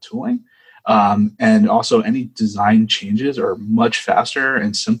money on the tooling. And also any design changes are much faster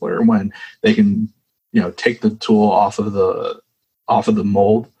and simpler when they can, take the tool off of the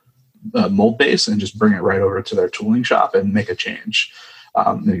mold base and just bring it right over to their tooling shop and make a change.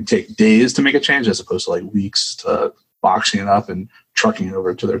 They take days to make a change as opposed to like weeks to boxing it up and trucking it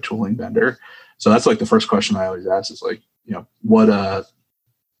over to their tooling vendor. So that's like the first question I always ask is like,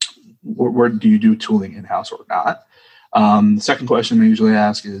 where do you do tooling in-house or not? The second question I usually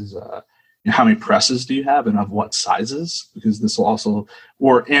ask is, how many presses do you have and of what sizes? Because this will also,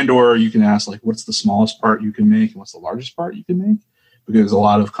 or you can ask like, what's the smallest part you can make and what's the largest part you can make? Because a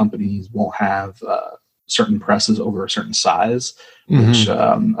lot of companies won't have certain presses over a certain size, which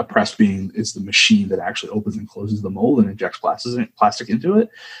a press being is the machine that actually opens and closes the mold and injects plastic into it.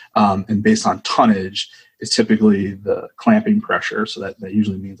 And based on tonnage is typically the clamping pressure. So that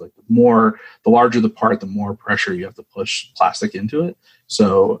usually means like the larger the part, the more pressure you have to push plastic into it.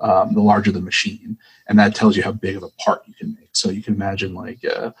 So the larger the machine, and that tells you how big of a part you can make. So you can imagine like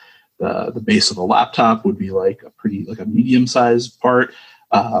the base of a laptop would be like a medium sized part.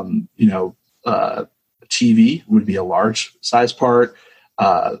 A TV would be a large size part.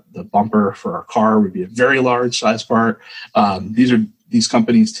 The bumper for a car would be a very large size part. These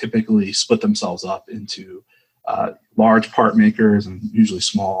companies typically split themselves up into large part makers and usually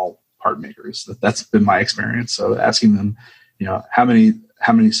small part makers. That's been my experience. So asking them, how many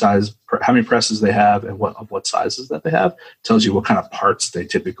presses they have and what sizes that they have tells you what kind of parts they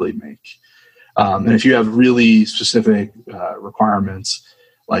typically make. And if you have really specific requirements,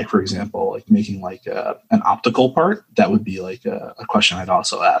 like for example, like making like an optical part, that would be like a question I'd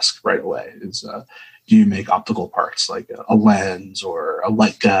also ask right away is, do you make optical parts like a lens or a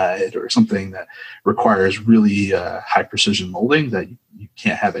light guide or something that requires really high precision molding that you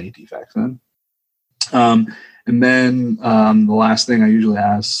can't have any defects in? And then the last thing I usually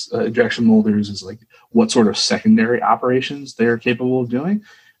ask injection molders is like what sort of secondary operations they're capable of doing,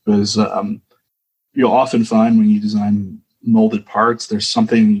 because you'll often find when you design molded parts, there's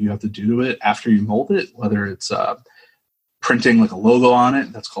something you have to do to it after you mold it, whether it's printing like a logo on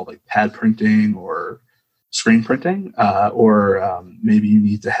it, that's called like pad printing or screen printing, or maybe you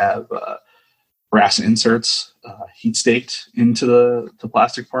need to have brass inserts heat staked into the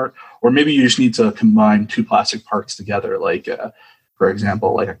plastic part, or maybe you just need to combine two plastic parts together, like for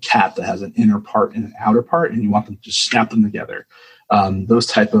example, like a cap that has an inner part and an outer part, and you want them to just snap them together. Those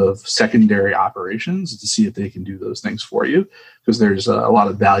type of secondary operations to see if they can do those things for you, because there's a lot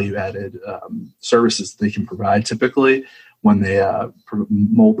of value-added services that they can provide. Typically, when they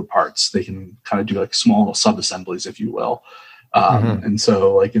mold the parts, they can kind of do like small sub-assemblies, if you will. And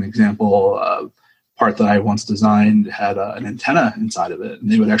so, like an example, part that I once designed had an antenna inside of it,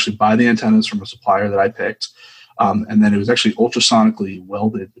 and they would actually buy the antennas from a supplier that I picked. And then it was actually ultrasonically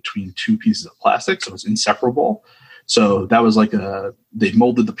welded between two pieces of plastic, so it's inseparable. So that was like they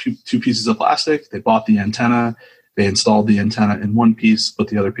molded the two pieces of plastic, they bought the antenna, they installed the antenna in one piece, put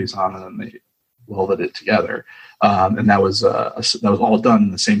the other piece on, and then they welded it together. And that was all done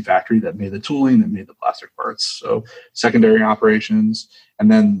in the same factory that made the tooling, that made the plastic parts. So secondary operations. And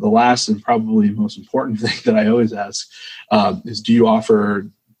then the last and probably most important thing that I always ask is, do you offer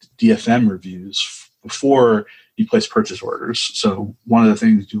DFM reviews before you place purchase orders? So one of the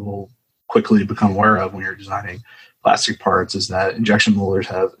things you will quickly become aware of when you're designing plastic parts is that injection molders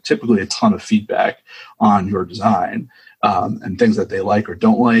have typically a ton of feedback on your design and things that they like or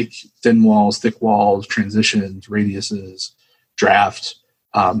don't like: thin walls, thick walls, transitions, radiuses, draft,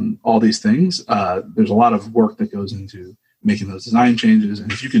 all these things. There's a lot of work that goes into making those design changes.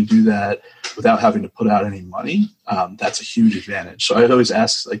 And if you can do that without having to put out any money, that's a huge advantage. So I'd always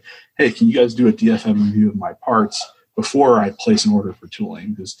ask, like, hey, can you guys do a DFM review of my parts before I place an order for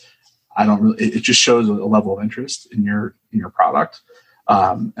tooling? Because it just shows a level of interest in your product.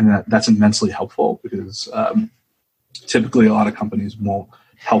 And that's immensely helpful, because typically a lot of companies won't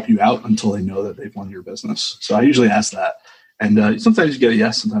help you out until they know that they've won your business. So I usually ask that. And sometimes you get a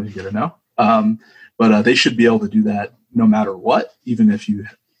yes, sometimes you get a no. But they should be able to do that no matter what, even if you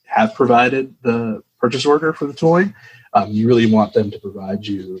have provided the purchase order for the tooling. You really want them to provide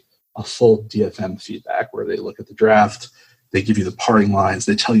you a full DFM feedback where they look at the draft, they give you the parting lines,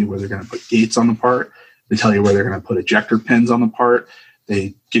 they tell you where they're going to put gates on the part, they tell you where they're going to put ejector pins on the part,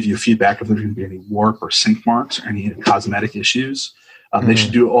 they give you feedback if there's going to be any warp or sink marks or any cosmetic issues. They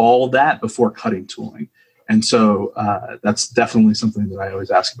should do all that before cutting tooling. And so that's definitely something that I always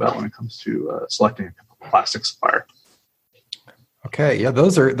ask about when it comes to selecting a plastic supplier. Okay, yeah,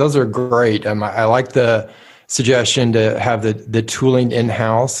 those are great. I like the suggestion to have the tooling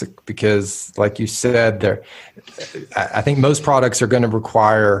in-house, because like you said, I think most products are going to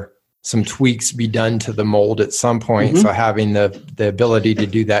require some tweaks be done to the mold at some point. So having the ability to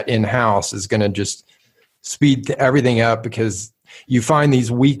do that in-house is going to just speed everything up, because you find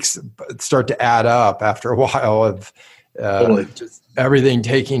these weeks start to add up after a while of just everything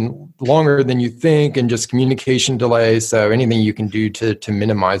taking longer than you think, and just communication delays. So anything you can do to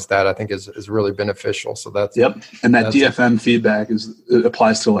minimize that, I think is really beneficial. So that's and that DFM feedback it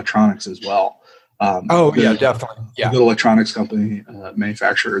applies to electronics as well. Definitely. Yeah, a good electronics company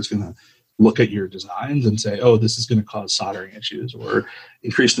manufacturer is going to look at your designs and say, oh, this is going to cause soldering issues, or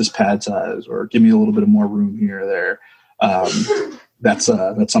increase this pad size, or give me a little bit of more room here or there. that's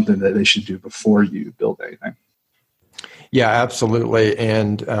something that they should do before you build anything. Yeah, absolutely.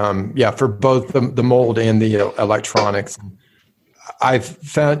 And for both the mold and the electronics, I've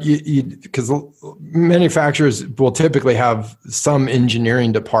found because manufacturers will typically have some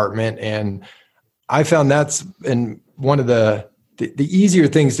engineering department, and I found that's in one of the easier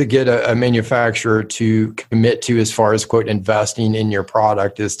things to get a manufacturer to commit to as far as, quote, investing in your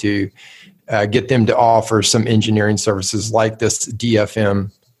product is to get them to offer some engineering services like this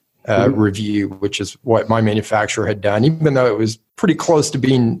DFM review, which is what my manufacturer had done. Even though it was pretty close to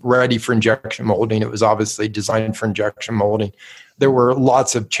being ready for injection molding, it was obviously designed for injection molding. There were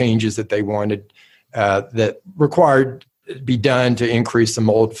lots of changes that they wanted that required be done to increase the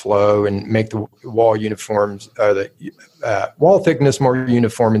mold flow and make the wall uniforms, the wall thickness more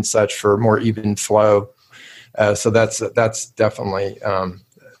uniform and such for more even flow. So that's definitely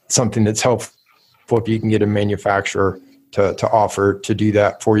something that's helpful if you can get a manufacturer to offer to do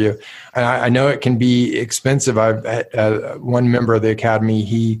that for you. And I know it can be expensive. I've had one member of the academy,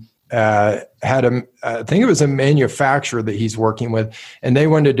 he had I think it was a manufacturer that he's working with, and they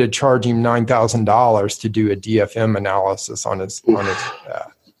wanted to charge him $9,000 to do a DFM analysis on his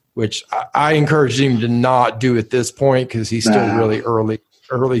which I encouraged him to not do at this point because he's still really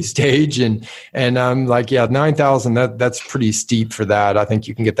early stage. And I'm like, yeah, 9,000, that's pretty steep for that. I think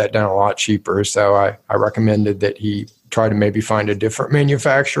you can get that done a lot cheaper. So I recommended that he try to maybe find a different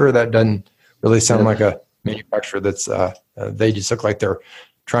manufacturer. That doesn't really sound like a manufacturer that's, they just look like they're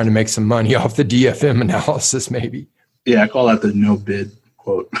trying to make some money off the DFM analysis maybe. Yeah, I call that the no bid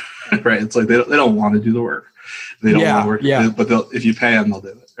quote, right? It's like they don't want to do the work. They don't want to work, but if you pay them, they'll do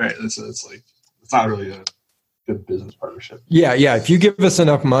it, right? It's like, it's not really a good business partnership. Yeah. If you give us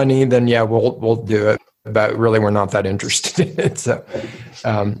enough money, then we'll do it. But really, we're not that interested in it. So,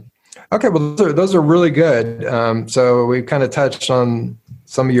 okay, well, those are really good. So we've kind of touched on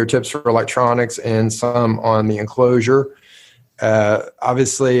some of your tips for electronics and some on the enclosure.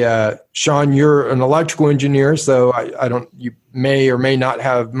 Obviously, Sean, you're an electrical engineer, so you may or may not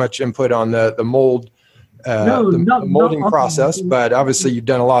have much input on the mold. The molding process, but obviously you've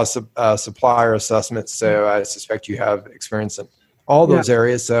done a lot of supplier assessments, so I suspect you have experience in all those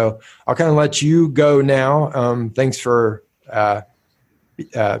areas. So I'll kind of let you go now. Thanks for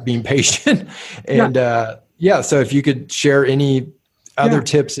being patient. And so if you could share any other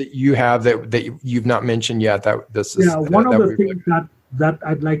tips that you have that you've not mentioned yet, one of the things that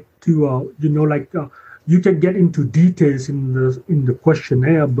I'd like to you can get into details in the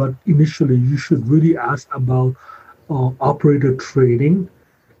questionnaire, but initially you should really ask about operator training.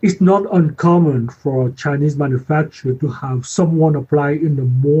 It's not uncommon for a Chinese manufacturer to have someone apply in the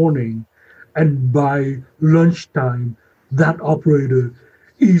morning, and by lunchtime, that operator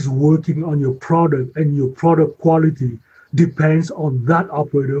is working on your product, and your product quality depends on that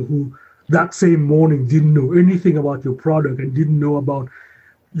operator who that same morning didn't know anything about your product and didn't know about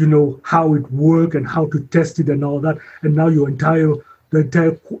how it worked and how to test it and all that. And now the entire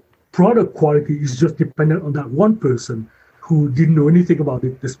product quality is just dependent on that one person who didn't know anything about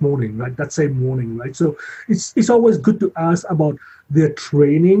it this morning, right? That same morning, right? So it's always good to ask about their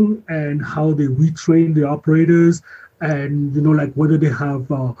training and how they retrain the operators, and whether they have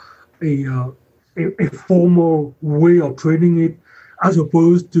a formal way of training it, as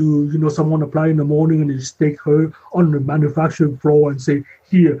opposed to someone apply in the morning and you just take her on the manufacturing floor and say,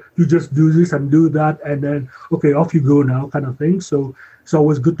 here, you just do this and do that, and then okay, off you go now, kind of thing. So it's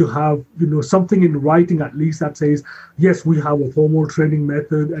always good to have something in writing at least that says, yes, we have a formal training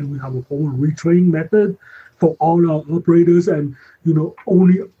method and we have a formal retraining method for all our operators, and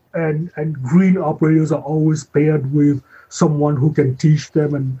only and green operators are always paired with someone who can teach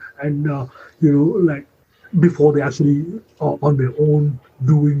them and before they actually are on their own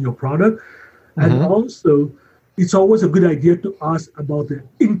doing your product. And also, it's always a good idea to ask about the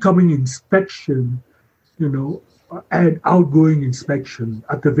incoming inspection, and outgoing inspection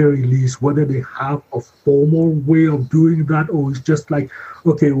at the very least, whether they have a formal way of doing that, or it's just like,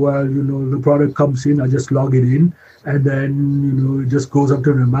 okay, well, the product comes in, I just log it in, and then, it just goes up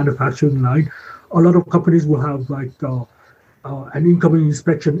to the manufacturing line. A lot of companies will have an incoming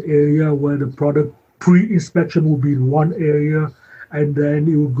inspection area where the product pre-inspection will be in one area, and then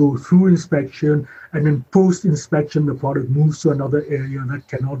it will go through inspection, and then post-inspection the product moves to another area that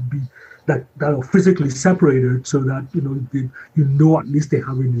cannot be that are physically separated, so that at least they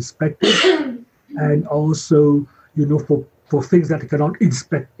have it inspected. And also for things that they cannot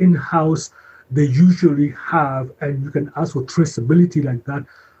inspect in-house, they usually have, and you can ask for traceability like that,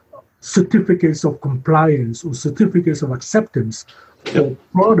 certificates of compliance or certificates of acceptance for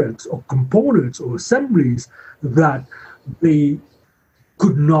products or components or assemblies that they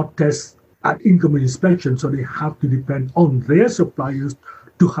could not test at incoming inspection, so they have to depend on their suppliers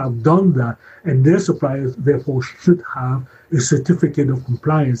to have done that, and their suppliers therefore should have a certificate of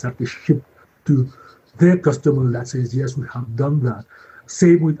compliance that they ship to their customer that says, yes, we have done that.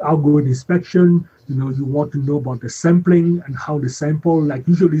 Same with outgoing inspection. You want to know about the sampling and how the sample, like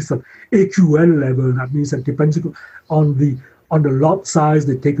usually it's an AQL level. That means that depending on the lot size,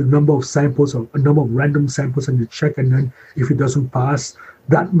 they take a number of samples or a number of random samples and you check, and then if it doesn't pass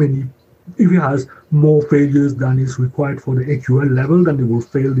that many, if it has more failures than is required for the AQL level, then they will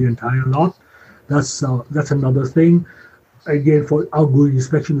fail the entire lot. That's another thing. Again, for outgoing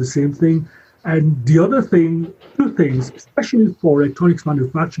inspection, the same thing. And the other thing, two things, especially for electronics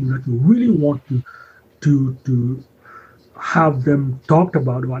manufacturing, that you really want to have them talked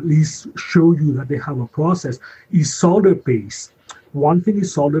about, or at least show you that they have a process, is solder paste. One thing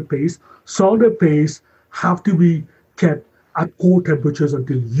is solder paste. Solder paste have to be kept at core temperatures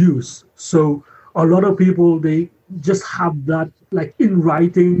until use. So a lot of people, they just have that like in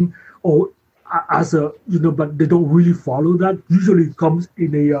writing or as a, but they don't really follow that. Usually it comes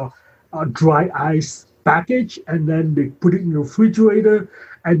in a dry ice package, and then they put it in the refrigerator,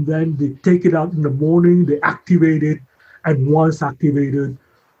 and then they take it out in the morning, they activate it, and once activated,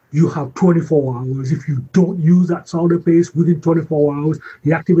 you have 24 hours. If you don't use that solder paste within 24 hours,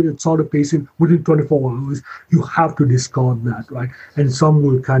 the activated solder paste within 24 hours, you have to discard that, right? And some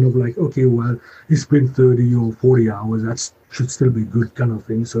will kind of like, okay, well, it's been 30 or 40 hours, that should still be good kind of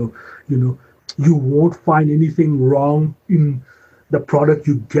thing. So, you won't find anything wrong in the product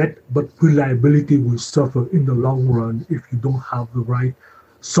you get, but reliability will suffer in the long run if you don't have the right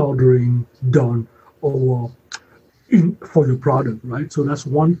soldering done or for your product, right? So that's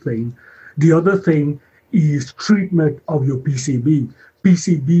one thing. The other thing is treatment of your PCB.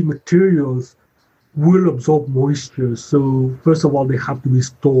 PCB materials will absorb moisture. So first of all, they have to be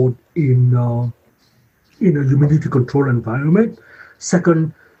stored in a humidity controlled environment.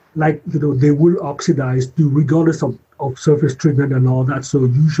 Second, they will oxidize regardless of surface treatment and all that. So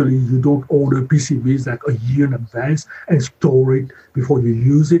usually you don't order PCBs like a year in advance and store it before you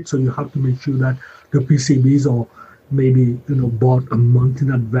use it. So you have to make sure that the PCBs are maybe bought a month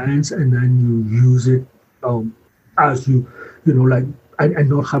in advance, and then you use it as you and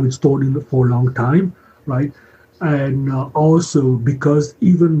not have it stored in for a long time, right? And also because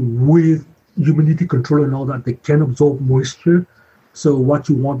even with humidity control and all that, they can absorb moisture. So what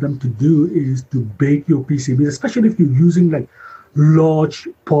you want them to do is to bake your PCBs, especially if you're using like large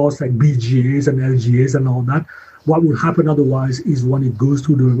parts like BGAs and LGAs and all that. What will happen otherwise is when it goes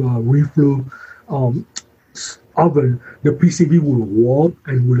through the reflow oven, the PCB will warp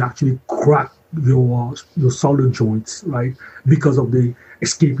and will actually crack your solder joints, right? Because of the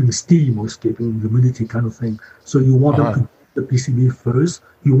escaping steam or escaping humidity kind of thing. So you want them to bake the PCB first.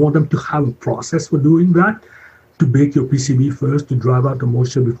 You want them to have a process for doing that, to bake your PCB first, to drive out the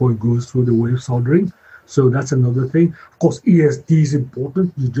moisture before it goes through the wave soldering. So that's another thing. Of course, ESD is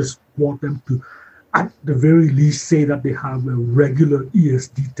important. You just want them to, at the very least, say that they have a regular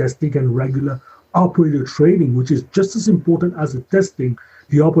ESD testing and regular operator training, which is just as important as the testing.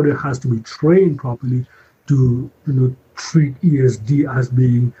 The operator has to be trained properly to treat ESD as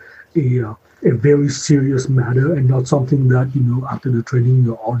being a very serious matter and not something that after the training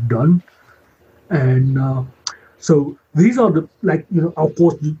you're all done. And so these are of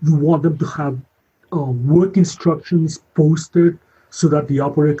course you want them to have work instructions posted so that the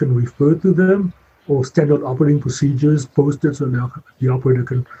operator can refer to them, or standard operating procedures posted so the operator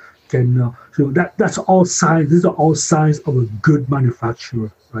can so that's all signs. These are all signs of a good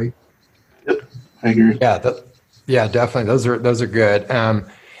manufacturer, right? Yep, I agree. Yeah, definitely. Those are good.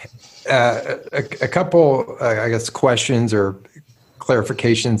 A couple, I guess, questions or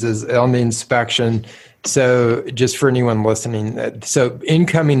clarifications is on the inspection. So just for anyone listening, so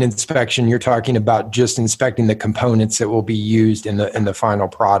incoming inspection, you're talking about just inspecting the components that will be used in the final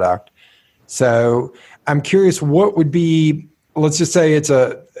product. So I'm curious, what would be, let's just say it's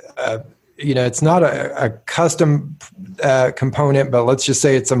it's not a custom component, but let's just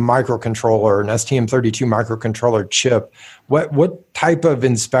say it's a microcontroller, an STM32 microcontroller chip. What type of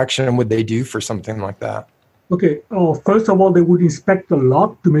inspection would they do for something like that? Okay. First of all, they would inspect the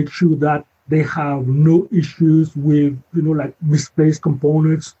lot to make sure that they have no issues with, like misplaced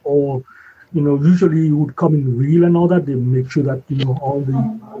components, or, usually it would come in real and all that. They make sure that, all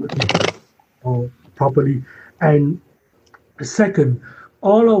the are properly. And second,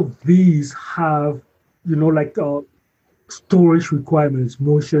 all of these have, storage requirements,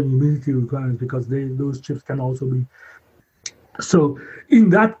 motion, humidity requirements, because those chips can also be. So in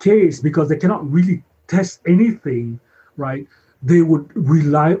that case, because they cannot really test anything, right? they would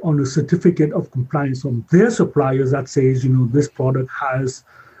rely on a certificate of compliance from their suppliers that says, this product has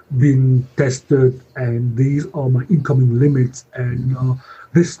been tested and these are my incoming limits, and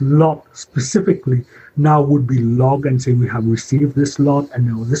this lot specifically now would be logged and say we have received this lot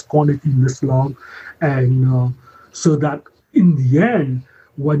and this quantity in this log, and so that in the end,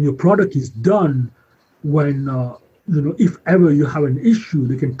 when your product is done, when if ever you have an issue,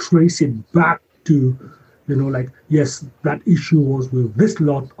 they can trace it back to yes, that issue was with this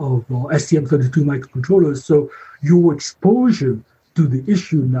lot of STM32 microcontrollers. So your exposure to the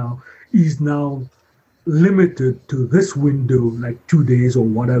issue now is now limited to this window, like 2 days or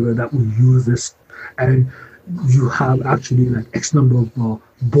whatever that we use this. And you have actually like X number of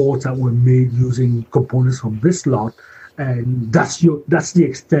boards that were made using components from this lot. And that's the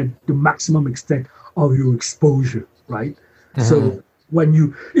extent, the maximum extent of your exposure, right? Mm-hmm. So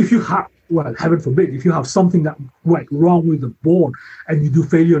if you have, well, heaven forbid, if you have something that went wrong with the board and you do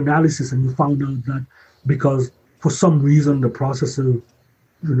failure analysis and you found out that because for some reason the processor,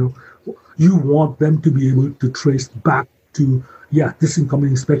 you want them to be able to trace back to, this incoming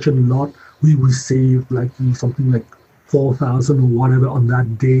inspection lot, we received like something like 4,000 or whatever on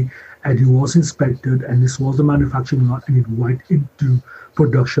that day, and it was inspected, and this was the manufacturing lot, and it went into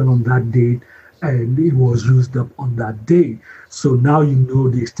production on that date, and it was used up on that day. So now you know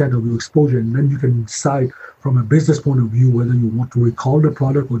the extent of your exposure, and then you can decide from a business point of view whether you want to recall the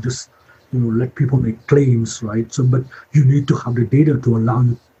product or just let people make claims, right? So, but you need to have the data to allow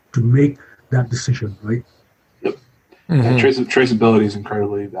you to make that decision, right? Yep. Mm-hmm. And traceability is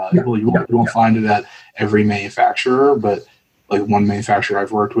incredibly valuable. You won't find it at every manufacturer, but like one manufacturer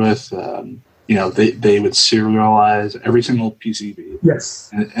I've worked with, they would serialize every single PCB.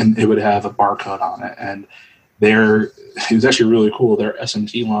 Yes. And it would have a barcode on it. And it was actually really cool. Their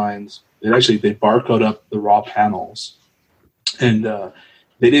SMT lines, they barcode up the raw panels. And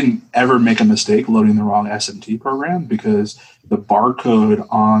they didn't ever make a mistake loading the wrong SMT program because the barcode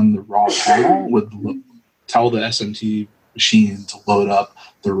on the raw panel would tell the SMT machine to load up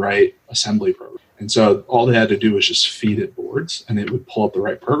the right assembly program. And so all they had to do was just feed it boards, and it would pull up the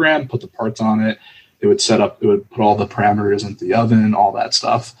right program, put the parts on it. It would put all the parameters into the oven, all that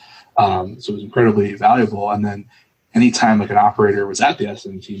stuff. So it was incredibly valuable. And then anytime like an operator was at the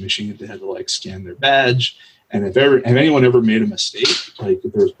SMT machine, they had to like scan their badge. And if anyone ever made a mistake, like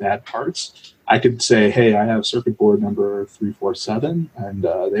if there was bad parts, I could say, hey, I have circuit board number 347. And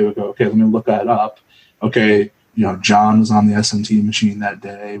they would go, okay, let me look that up. Okay, John was on the SMT machine that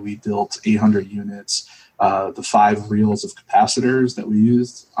day. We built 800 units. The 5 reels of capacitors that we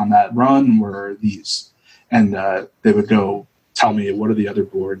used on that run were these. And they would go tell me what are the other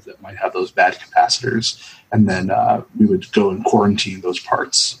boards that might have those bad capacitors. And then we would go and quarantine those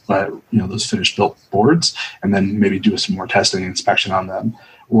parts, those finished built boards, and then maybe do some more testing and inspection on them.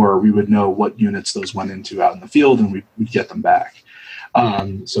 Or we would know what units those went into out in the field, and we'd get them back.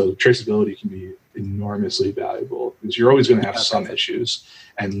 So traceability can be enormously valuable because you're always going to have some issues,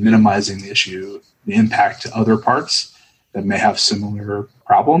 and minimizing the impact to other parts that may have similar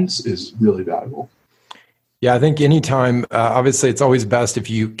problems is really valuable. Yeah, I think anytime, obviously it's always best if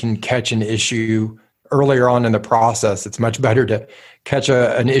you can catch an issue earlier on in the process. It's much better to catch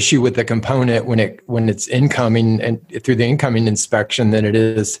an issue with the component when it's incoming and through the incoming inspection than it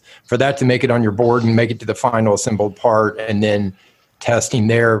is for that to make it on your board and make it to the final assembled part, and then testing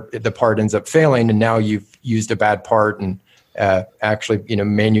there, the part ends up failing, and now you've used a bad part and actually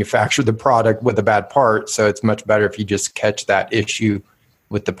manufactured the product with a bad part. So it's much better if you just catch that issue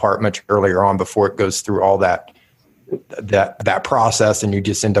with the part much earlier on before it goes through all that process, and you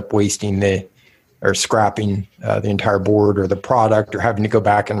just end up wasting or scrapping the entire board or the product, or having to go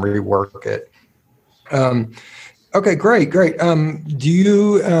back and rework it. Okay, great. Do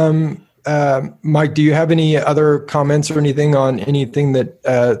you, Mike, do you have any other comments or anything on anything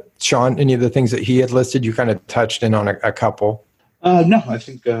that Sean, any of the things that he had listed? You kind of touched in on a couple. No, I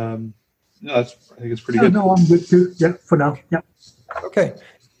think I think it's pretty good. No, I'm good too. Yeah, for now. Yeah. Okay,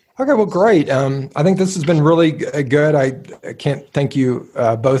 well, great. I think this has been really good. I can't thank you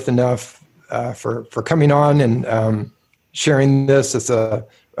both enough for coming on and sharing this. It's a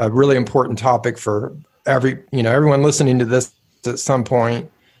really important topic for everyone listening to this at some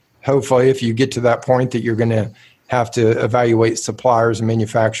point. Hopefully, if you get to that point that you're going to have to evaluate suppliers and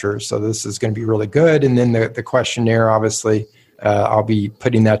manufacturers. So this is going to be really good. And then the questionnaire, obviously, I'll be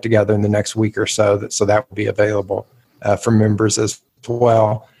putting that together in the next week or so. So that will be available for members as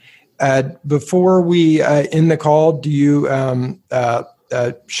well. Before we end the call, do you,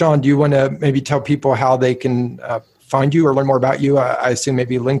 Sean, do you want to maybe tell people how they can find you or learn more about you? I assume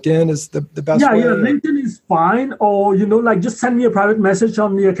maybe LinkedIn is the best way. Yeah, LinkedIn is fine. Or, just send me a private message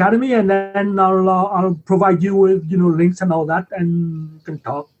on the Academy, and then I'll provide you with, links and all that, and you can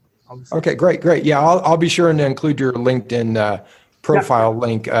talk. Obviously. Okay, great. Yeah, I'll be sure to include your LinkedIn profile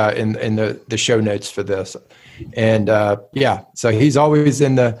link in the show notes for this. And so he's always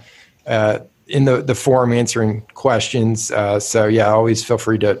in the forum answering questions. So always feel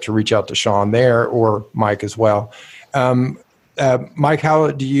free to reach out to Sean there, or Mike as well. Mike,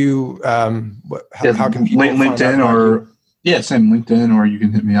 how do you how can people LinkedIn or same LinkedIn, or you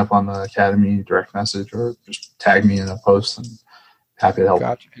can hit me up on the Academy direct message, or just tag me in a post, and happy to help.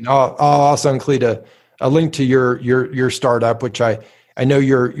 Gotcha. And I'll also include a link to your startup, which I know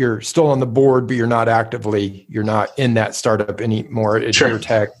you're still on the board, but you're not in that startup anymore at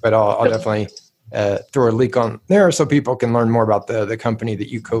DeerTech, but I'll definitely throw a link on there so people can learn more about the company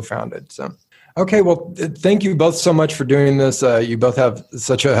that you co-founded. So, okay, well, thank you both so much for doing this. You both have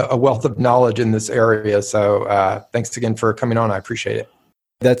such a wealth of knowledge in this area. So thanks again for coming on. I appreciate it.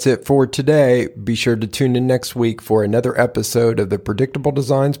 That's it for today. Be sure to tune in next week for another episode of the Predictable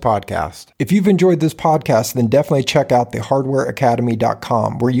Designs Podcast. If you've enjoyed this podcast, then definitely check out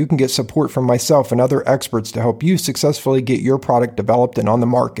thehardwareacademy.com, where you can get support from myself and other experts to help you successfully get your product developed and on the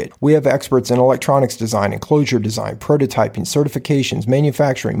market. We have experts in electronics design, enclosure design, prototyping, certifications,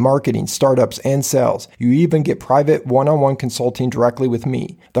 manufacturing, marketing, startups, and sales. You even get private one-on-one consulting directly with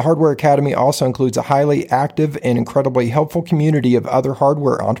me. The Hardware Academy also includes a highly active and incredibly helpful community of other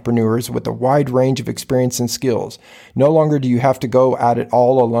hardware entrepreneurs with a wide range of experience and skills. No longer do you have to go at it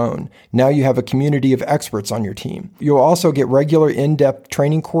all alone. Now you have a community of experts on your team. You'll also get regular in-depth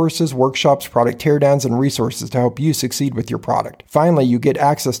training courses, workshops, product teardowns, and resources to help you succeed with your product. Finally, you get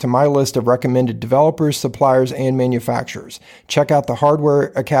access to my list of recommended developers, suppliers, and manufacturers. Check out the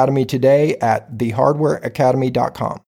Hardware Academy today at thehardwareacademy.com.